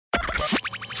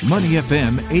Money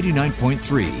FM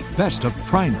 89.3, best of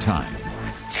prime time.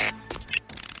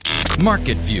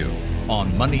 Market View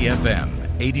on Money FM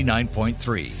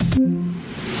 89.3.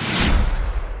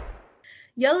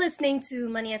 You're listening to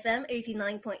Money FM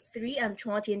 89.3. I'm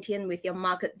Chua Tian Tian with your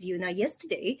Market View. Now,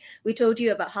 yesterday, we told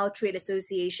you about how trade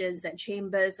associations and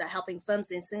chambers are helping firms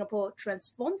in Singapore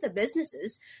transform their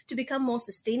businesses to become more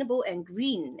sustainable and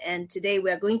green. And today,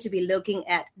 we are going to be looking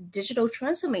at digital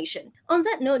transformation. On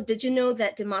that note, did you know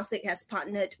that Temasek has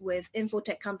partnered with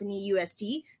infotech company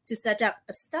UST to set up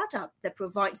a startup that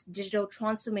provides digital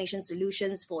transformation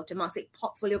solutions for Temasek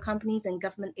portfolio companies and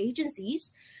government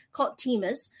agencies called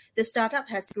Temas? The startup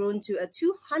has grown to a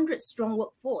 200-strong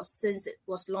workforce since it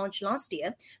was launched last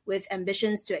year, with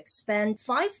ambitions to expand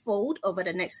fivefold over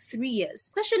the next 3 years.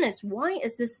 Question is, why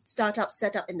is this startup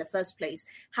set up in the first place?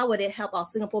 How would it help our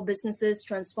Singapore businesses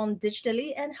transform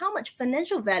digitally? And how much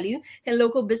financial value can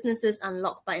local businesses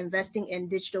unlock by investing in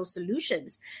digital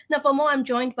solutions? Now, for more, I'm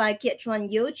joined by Kiat Chuan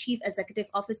Yeo, Chief Executive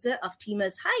Officer of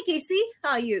Temas. Hi, Casey.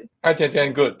 How are you? Hi, Tian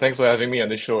Tian. Good. Thanks for having me on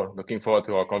the show. Looking forward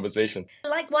to our conversation.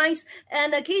 Likewise.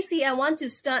 And Casey, I want to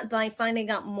start by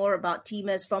finding out more about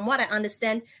Temas. From what I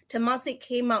understand, Temasek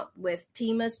came out with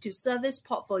Temas to service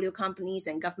portfolio companies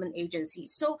and government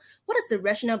agencies. So what is the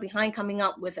rationale behind coming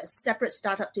up with a separate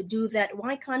startup to do that?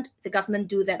 Why can't the government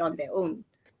do that on their own?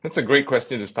 That's a great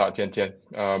question to start, Tian Tian.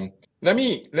 Let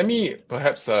me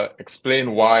perhaps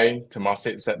explain why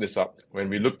Temasek set this up when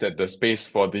we looked at the space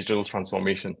for digital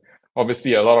transformation.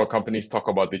 Obviously, a lot of companies talk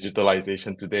about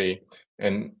digitalization today,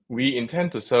 and we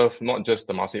intend to serve not just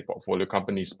Temasek portfolio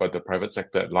companies, but the private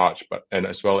sector at large, and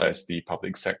as well as the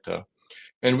public sector.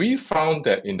 And we found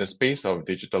that in the space of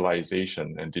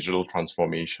digitalization and digital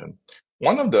transformation,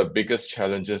 one of the biggest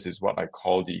challenges is what I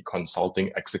call the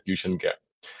consulting execution gap.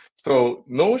 So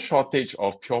no shortage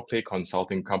of pure play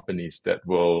consulting companies that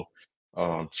will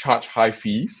charge high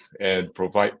fees and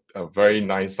provide a very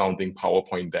nice sounding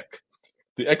PowerPoint deck.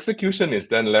 The execution is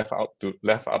then left up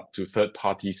to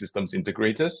third-party systems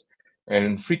integrators,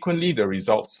 and frequently the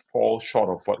results fall short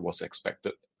of what was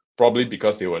expected, probably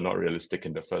because they were not realistic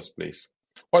in the first place.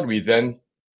 What we then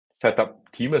set up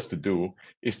Temas to do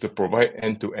is to provide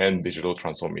end-to-end digital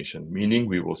transformation, meaning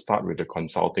we will start with the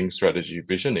consulting strategy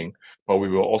visioning, but we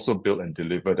will also build and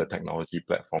deliver the technology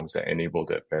platforms that enable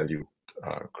that value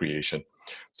creation.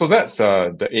 So that's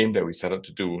the aim that we set out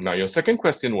to do. Now, your second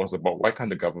question was about why can't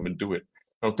the government do it?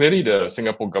 Now, clearly, the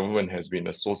Singapore government has been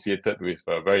associated with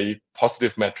very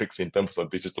positive metrics in terms of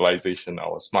digitalization,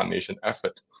 our Smart Nation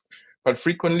effort. But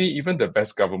frequently, even the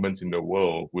best governments in the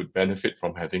world would benefit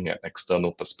from having an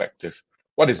external perspective.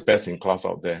 What is best in class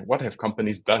out there? What have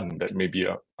companies done that may be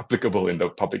applicable in the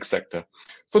public sector?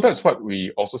 So that's what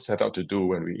we also set out to do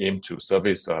when we aim to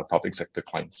service public sector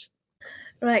clients.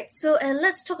 Right. So, and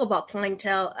let's talk about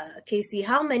clientele, Casey.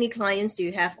 How many clients do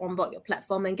you have on board your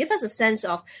platform? And give us a sense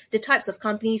of the types of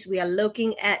companies we are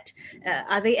looking at.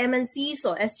 Are they MNCs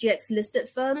or SGX listed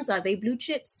firms? Are they blue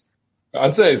chips? The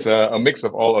answer is a mix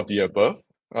of all of the above.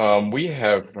 We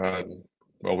have,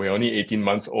 we're only 18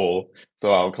 months old,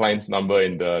 so our clients number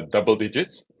in the double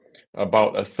digits.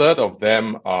 About a third of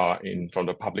them are from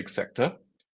the public sector,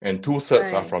 and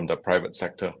 2/3 are from the private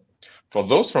sector. For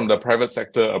those from the private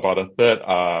sector, about a third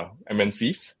are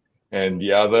MNCs, and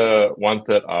the other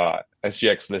 1/3 are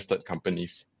SGX listed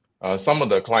companies. Some of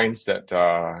the clients that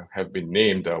have been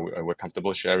named, we're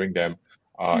comfortable sharing them,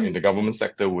 in the government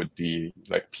sector would be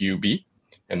like PUB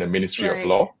and the Ministry of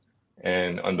Law.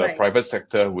 And on the private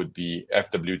sector would be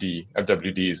FWD.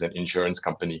 FWD is an insurance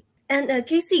company. And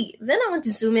Casey, then I want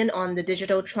to zoom in on the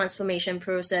digital transformation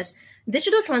process.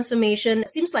 Digital transformation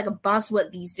seems like a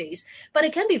buzzword these days, but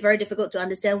it can be very difficult to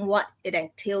understand what it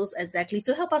entails exactly.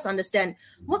 So help us understand,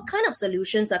 what kind of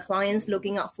solutions are clients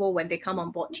looking out for when they come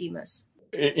on board Temas?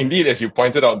 Indeed, as you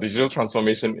pointed out, digital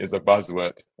transformation is a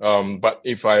buzzword. But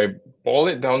if I boil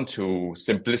it down to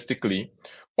simplistically,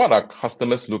 what are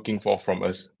customers looking for from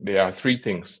us? There are three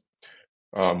things.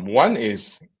 One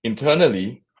is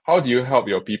internally, how do you help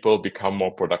your people become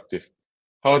more productive?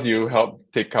 How do you help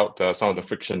take out some of the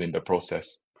friction in the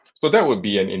process? So that would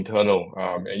be an internal,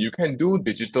 and you can do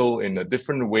digital in a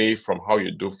different way from how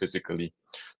you do physically.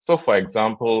 So for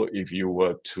example, if you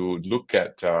were to look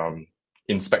at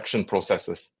inspection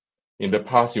processes, in the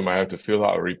past, you might have to fill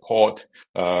out a report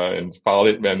and file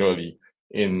it manually.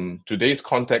 In today's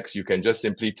context, you can just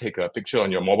simply take a picture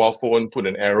on your mobile phone, put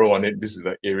an arrow on it. This is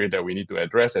the area that we need to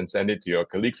address, and send it to your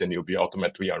colleagues, and you'll be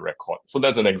automatically on record. So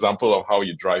that's an example of how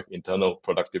you drive internal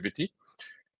productivity.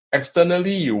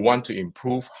 Externally, you want to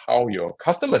improve how your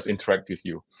customers interact with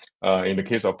you. In the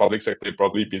case of public sector, it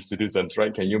probably be citizens,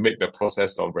 right? Can you make the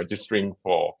process of registering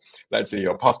for, let's say,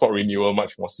 your passport renewal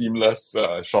much more seamless,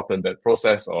 shorten that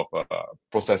process of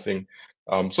processing?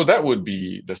 So that would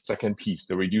be the second piece,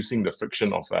 the reducing the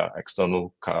friction of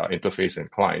external interface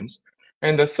and clients.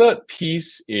 And the third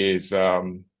piece is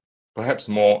perhaps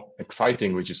more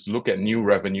exciting, which is to look at new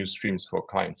revenue streams for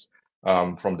clients.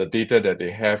 From the data that they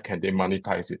have, can they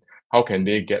monetize it? How can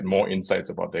they get more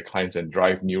insights about their clients and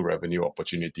drive new revenue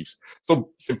opportunities? So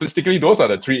simplistically, those are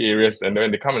the three areas. And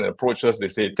when they come and approach us, they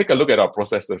say, take a look at our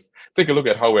processes, take a look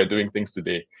at how we're doing things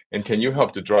today, and can you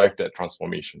help to drive that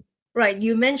transformation? Right,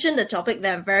 you mentioned the topic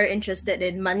that I'm very interested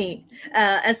in, money.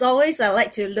 As always, I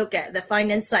like to look at the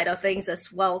finance side of things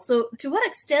as well. So to what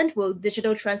extent will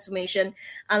digital transformation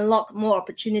unlock more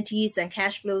opportunities and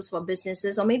cash flows for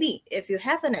businesses? Or maybe if you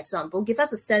have an example, give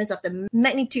us a sense of the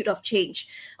magnitude of change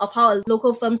of how a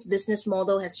local firm's business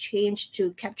model has changed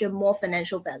to capture more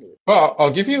financial value. Well,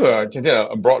 I'll give you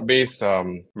a broad-based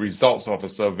results of a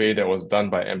survey that was done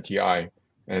by MTI.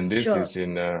 And this is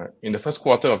in the first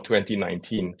quarter of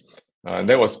 2019.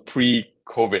 That was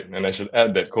pre-COVID. And I should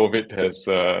add that COVID has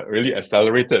really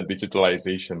accelerated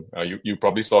digitalization. You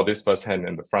probably saw this firsthand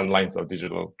in the front lines of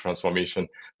digital transformation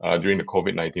during the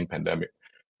COVID-19 pandemic.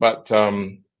 But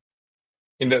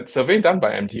in that survey done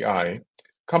by MTI,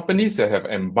 companies that have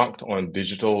embarked on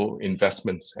digital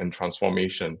investments and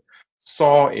transformation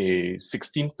saw a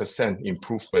 16%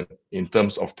 improvement in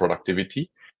terms of productivity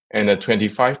and a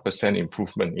 25%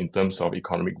 improvement in terms of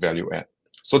economic value add.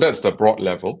 So that's the broad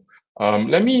level.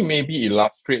 Let me maybe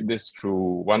illustrate this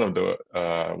through one of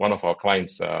our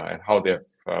clients and how they've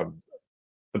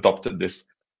adopted this.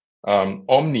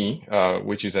 Omni,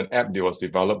 which is an app that was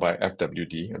developed by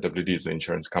FWD. FWD is an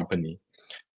insurance company.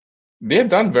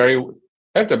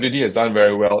 FWD has done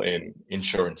very well in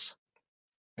insurance,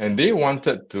 and they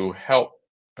wanted to help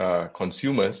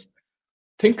consumers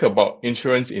think about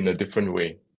insurance in a different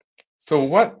way. So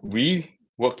what we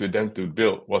worked with them to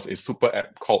build was a super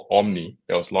app called Omni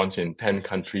that was launched in 10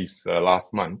 countries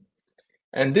last month.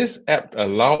 And this app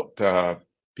allowed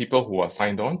people who are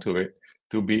signed on to it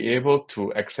to be able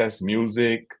to access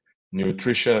music,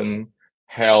 nutrition,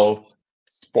 health,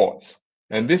 sports.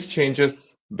 And this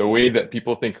changes the way that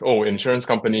people think, oh, insurance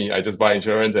company, I just buy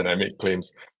insurance and I make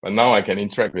claims. But now I can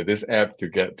interact with this app to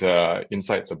get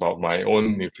insights about my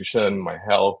own nutrition, my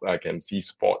health. I can see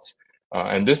sports.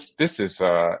 And this is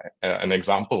an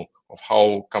example of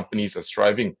how companies are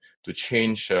striving to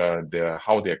change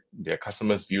how their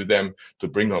customers view them, to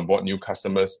bring on board new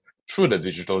customers through the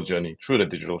digital journey, through the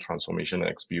digital transformation and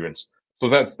experience. So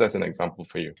that's an example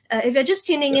for you. If you're just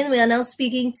tuning in, we are now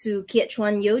speaking to Kiat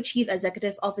Chuan Yeo, Chief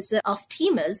Executive Officer of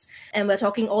Teamers, and we're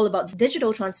talking all about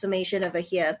digital transformation over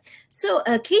here. So,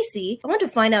 Casey, I want to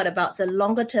find out about the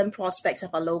longer-term prospects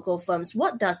of our local firms.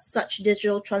 What does such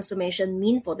digital transformation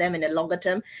mean for them in the longer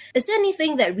term? Is there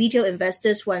anything that retail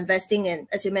investors who are investing in,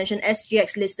 as you mentioned,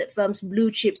 SGX-listed firms, blue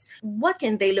chips, what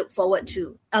can they look forward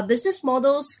to? Are business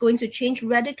models going to change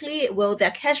radically? Will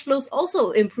their cash flows also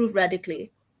improve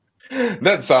radically?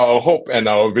 That's our hope and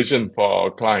our vision for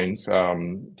our clients,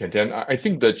 Tian Tian. I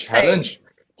think the challenge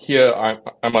here,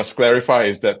 I must clarify,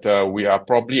 is that we are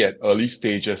probably at early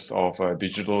stages of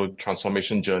digital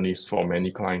transformation journeys for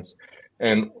many clients.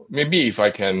 And maybe if I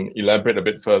can elaborate a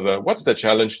bit further, what's the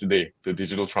challenge today, the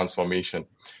digital transformation?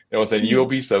 There was an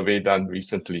UOB survey done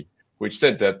recently, which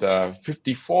said that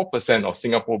 54% of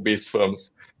Singapore-based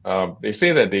firms, they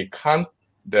say that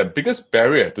the biggest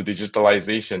barrier to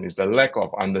digitalization is the lack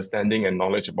of understanding and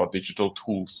knowledge about digital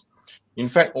tools. In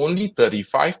fact, only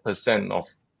 35% of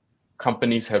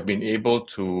companies have been able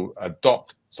to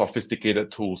adopt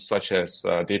sophisticated tools such as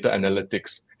data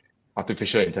analytics,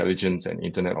 artificial intelligence, and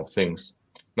Internet of Things.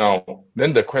 Now,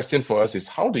 then the question for us is,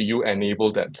 how do you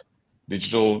enable that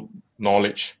digital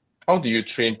knowledge? How do you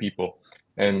train people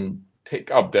and take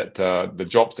up that the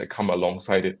jobs that come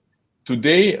alongside it?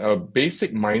 Today, a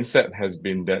basic mindset has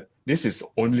been that this is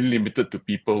only limited to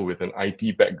people with an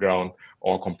IT background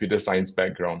or computer science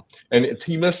background. And at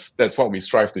Teamers, that's what we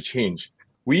strive to change.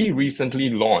 We recently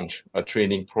launched a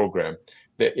training program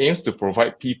that aims to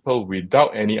provide people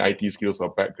without any IT skills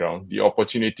or background the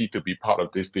opportunity to be part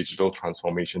of this digital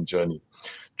transformation journey.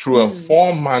 Through a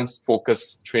 4-month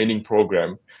focused training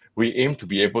program, we aim to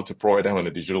be able to provide them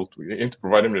we aim to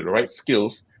provide them with the right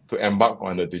skills to embark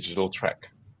on the digital track.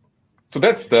 So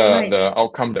that's the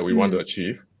outcome that we want to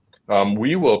achieve.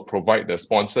 We will provide the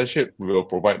sponsorship, we will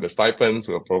provide the stipends,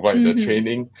 we'll provide the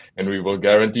training, and we will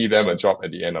guarantee them a job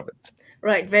at the end of it.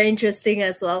 Right, very interesting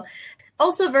as well.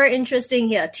 Also very interesting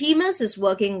here. Temus is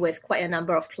working with quite a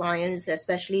number of clients,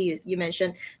 especially you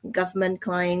mentioned government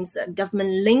clients,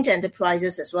 government-linked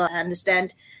enterprises as well, I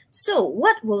understand. So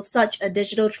what will such a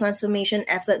digital transformation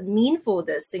effort mean for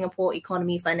the Singapore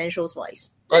economy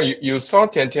financials-wise? Well, you saw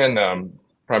Tian,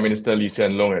 Prime Minister Lee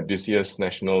Hsien Loong at this year's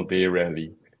National Day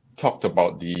rally talked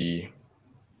about the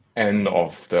end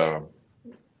of the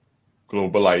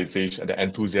globalization, the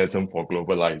enthusiasm for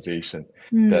globalization,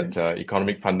 that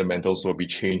economic fundamentals will be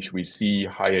changed. We see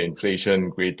higher inflation,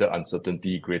 greater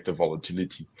uncertainty, greater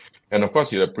volatility. And of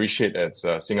course, you'd appreciate as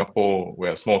Singapore,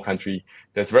 we're a small country,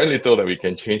 there's very little that we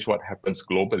can change what happens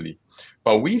globally.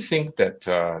 But we think that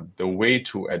the way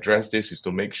to address this is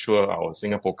to make sure our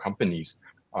Singapore companies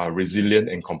are resilient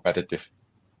and competitive.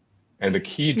 And the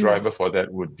key driver for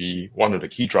that would be, one of the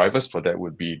key drivers for that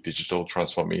would be digital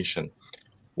transformation.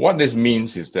 What this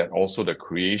means is that also the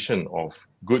creation of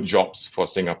good jobs for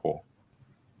Singapore.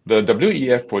 The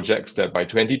WEF projects that by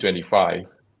 2025,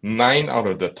 9 out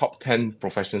of the top 10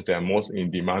 professions that are most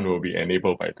in demand will be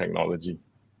enabled by technology.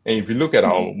 And if you look at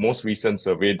our most recent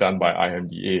survey done by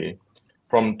IMDA,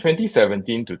 from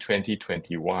 2017 to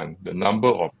 2021, the number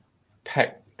of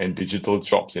tech and digital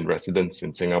jobs in residence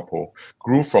in Singapore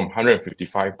grew from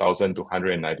 155,000 to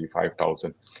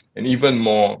 195,000. And even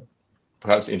more,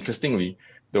 perhaps interestingly,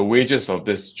 the wages of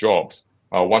these jobs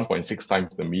are 1.6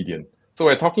 times the median. So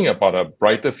we're talking about a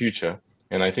brighter future,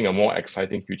 and I think a more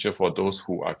exciting future for those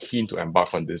who are keen to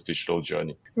embark on this digital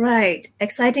journey. Right.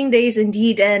 Exciting days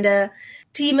indeed. And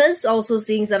Temus also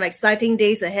seeing some exciting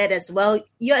days ahead as well.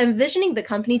 You're envisioning the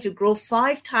company to grow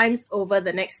 5 times over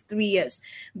the next 3 years.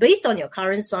 Based on your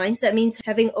current signs, that means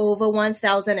having over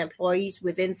 1,000 employees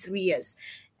within 3 years.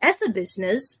 As a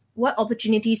business, what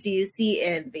opportunities do you see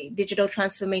in the digital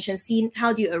transformation scene?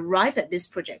 How do you arrive at this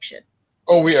projection?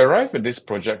 Oh, we arrive at this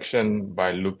projection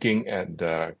by looking at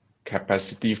the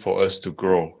capacity for us to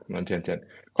grow.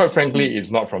 Quite frankly, it's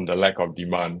not from the lack of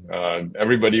demand.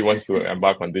 Everybody wants to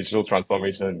embark on digital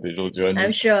transformation and digital journey.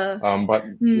 I'm sure.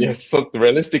 Yes, so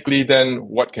realistically then,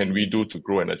 what can we do to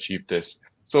grow and achieve this?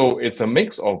 So it's a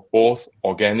mix of both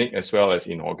organic as well as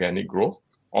inorganic growth.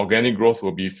 Organic growth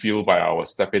will be fueled by our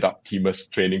Step It Up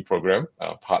Temus training program,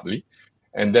 partly.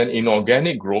 And then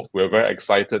inorganic growth, we're very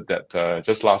excited that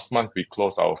just last month we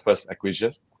closed our first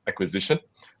acquisition,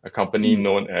 a company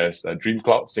known as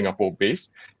DreamCloud,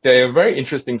 Singapore-based. They're a very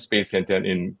interesting space, and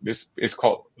in this is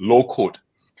called low code.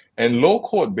 And low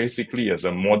code basically is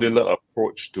a modular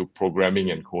approach to programming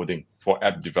and coding for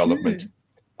app development.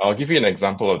 I'll give you an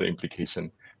example of the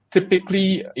implication.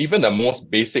 Typically, even the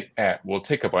most basic app will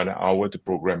take about an hour to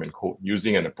program and code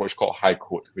using an approach called high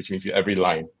code, which means every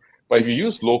line. But if you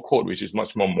use low code, which is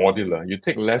much more modular, you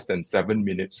take less than 7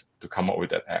 minutes to come up with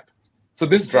that app. So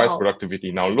this drives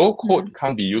productivity. Now, low code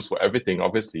can't be used for everything,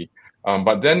 obviously,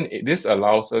 but then this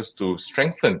allows us to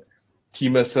strengthen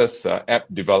Temus's app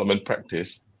development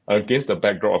practice against the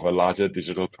backdrop of a larger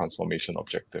digital transformation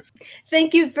objective.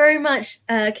 Thank you very much,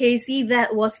 Casey.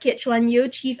 That was Kit Chuan Yeoh,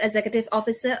 Chief Executive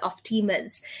Officer of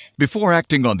Temus. Before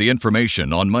acting on the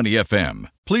information on Money FM,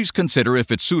 please consider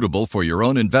if it's suitable for your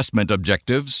own investment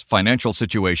objectives, financial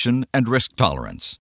situation, and risk tolerance.